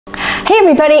Hey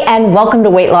everybody, and welcome to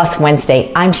Weight Loss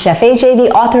Wednesday. I'm Chef AJ,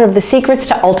 the author of The Secrets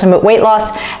to Ultimate Weight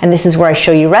Loss, and this is where I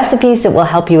show you recipes that will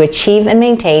help you achieve and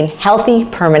maintain healthy,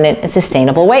 permanent, and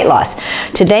sustainable weight loss.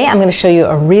 Today I'm going to show you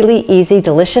a really easy,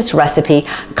 delicious recipe,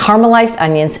 caramelized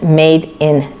onions made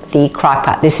in the crock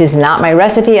pot. This is not my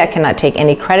recipe. I cannot take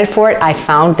any credit for it. I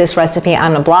found this recipe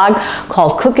on a blog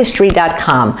called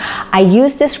cookistry.com. I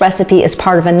used this recipe as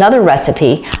part of another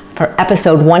recipe for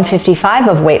episode 155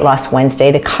 of Weight Loss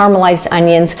Wednesday, the caramelized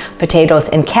onions, potatoes,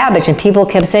 and cabbage. And people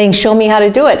kept saying, show me how to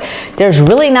do it. There's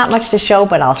really not much to show,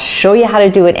 but I'll show you how to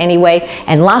do it anyway.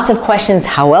 And lots of questions,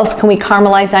 how else can we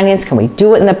caramelize onions? Can we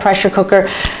do it in the pressure cooker?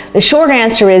 The short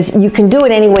answer is you can do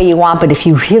it any way you want, but if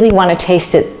you really want to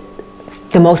taste it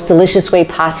the most delicious way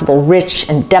possible, rich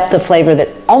and depth of flavor that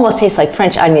almost tastes like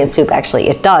French onion soup, actually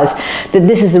it does, that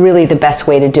this is really the best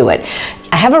way to do it.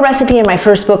 I have a recipe in my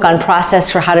first book on process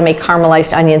for how to make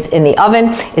caramelized onions in the oven.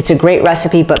 It's a great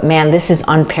recipe, but man, this is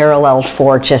unparalleled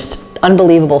for just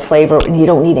unbelievable flavor, and you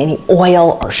don't need any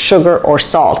oil or sugar or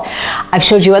salt. I've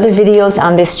showed you other videos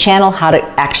on this channel how to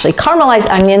actually caramelize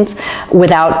onions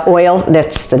without oil.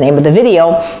 That's the name of the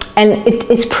video, and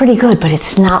it's pretty good, but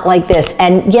it's not like this.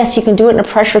 And yes, you can do it in a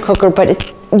pressure cooker,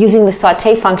 but using the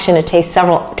saute function, it takes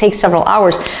several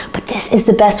hours, but this is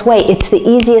the best way. It's the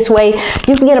easiest way.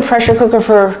 You can get a pressure cooker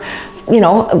for, you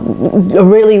know, a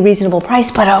really reasonable price,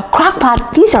 but a crock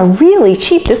pot, these are really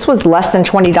cheap. This was less than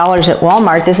 $20 at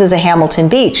Walmart. This is a Hamilton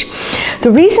Beach.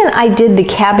 The reason I did the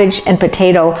cabbage and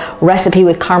potato recipe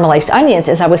with caramelized onions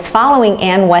is I was following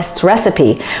Ann West's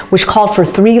recipe, which called for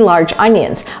 3 large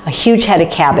onions, a huge head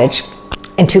of cabbage,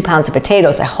 and 2 pounds of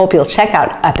potatoes. I hope you'll check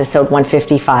out episode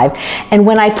 155. And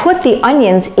when I put the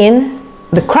onions in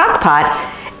the crock pot,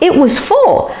 it was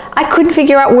full. I couldn't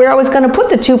figure out where I was going to put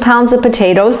the 2 pounds of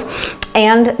potatoes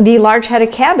and the large head of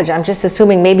cabbage. I'm just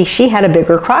assuming maybe she had a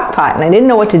bigger crock pot, and I didn't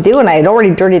know what to do, and I had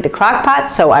already dirtied the crock pot,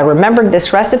 so I remembered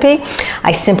this recipe.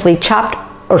 I simply chopped,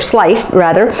 or sliced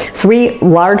rather, 3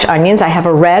 large onions. I have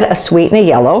a red, a sweet, and a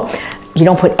yellow. You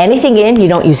don't put anything in, you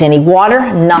don't use any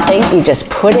water, nothing. You just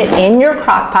put it in your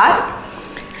crock pot.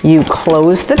 You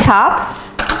close the top.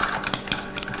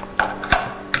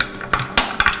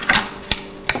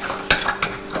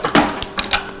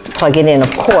 Plug it in,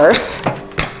 of course.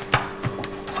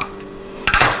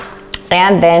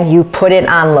 And then you put it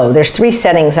on low. There's 3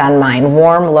 settings on mine,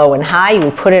 warm, low, and high.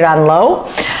 You put it on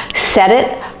low, set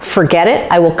it, forget it.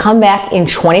 I will come back in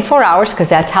 24 hours because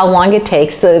that's how long it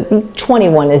takes.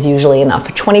 21 is usually enough,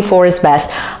 but 24 is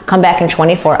best. I'll come back in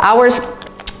 24 hours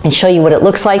and show you what it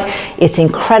looks like. It's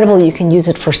incredible. You can use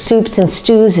it for soups and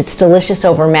stews. It's delicious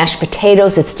over mashed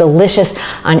potatoes. It's delicious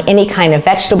on any kind of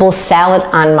vegetable salad,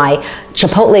 on my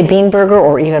Chipotle bean burger,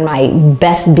 or even my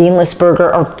best beanless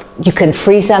burger, or you can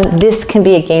freeze them. This can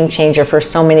be a game changer for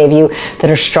so many of you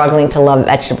that are struggling to love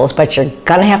vegetables, but you're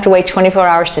gonna have to wait 24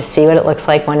 hours to see what it looks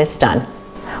like when it's done.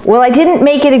 Well, I didn't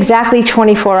make it exactly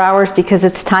 24 hours because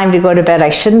it's time to go to bed. I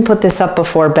shouldn't put this up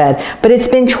before bed, but it's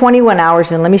been 21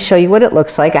 hours, and let me show you what it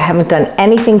looks like. I haven't done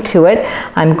anything to it.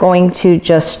 I'm going to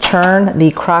just turn the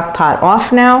crock pot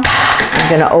off now. I'm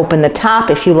going to open the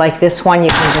top. If you like this one, you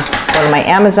can just go to my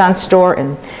Amazon store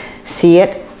and see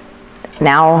it.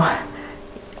 Now,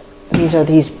 these are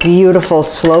these beautiful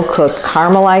slow-cooked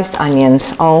caramelized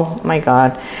onions. Oh my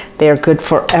God, they are good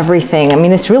for everything. I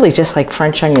mean, it's really just like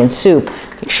French onion soup.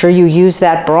 Make sure you use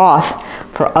that broth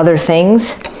for other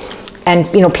things. And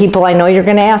you know, people, I know you're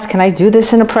gonna ask, can I do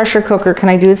this in a pressure cooker? Can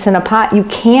I do this in a pot? You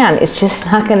can, it's just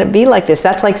not gonna be like this.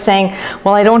 That's like saying,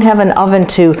 well, I don't have an oven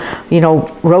to, you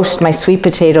know, roast my sweet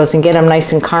potatoes and get them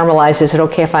nice and caramelized. Is it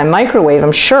okay if I microwave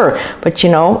them? Sure, but you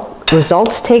know,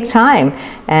 results take time,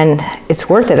 and it's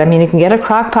worth it. I mean, you can get a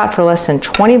crock pot for less than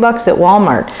 20 bucks at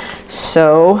Walmart.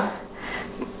 So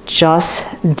just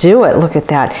do it. Look at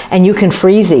that. And you can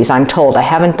freeze these, I'm told. I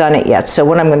haven't done it yet. So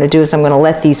what I'm going to do is I'm going to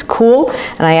let these cool,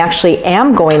 and I actually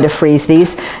am going to freeze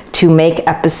these to make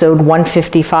episode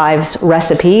 155's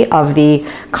recipe of the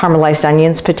caramelized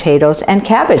onions, potatoes, and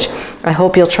cabbage. I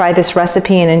hope you'll try this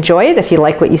recipe and enjoy it. If you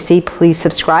like what you see, please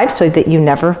subscribe so that you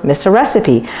never miss a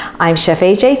recipe. I'm Chef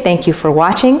AJ. Thank you for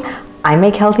watching. I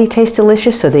make healthy taste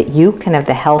delicious so that you can have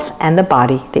the health and the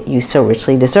body that you so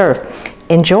richly deserve.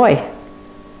 Enjoy.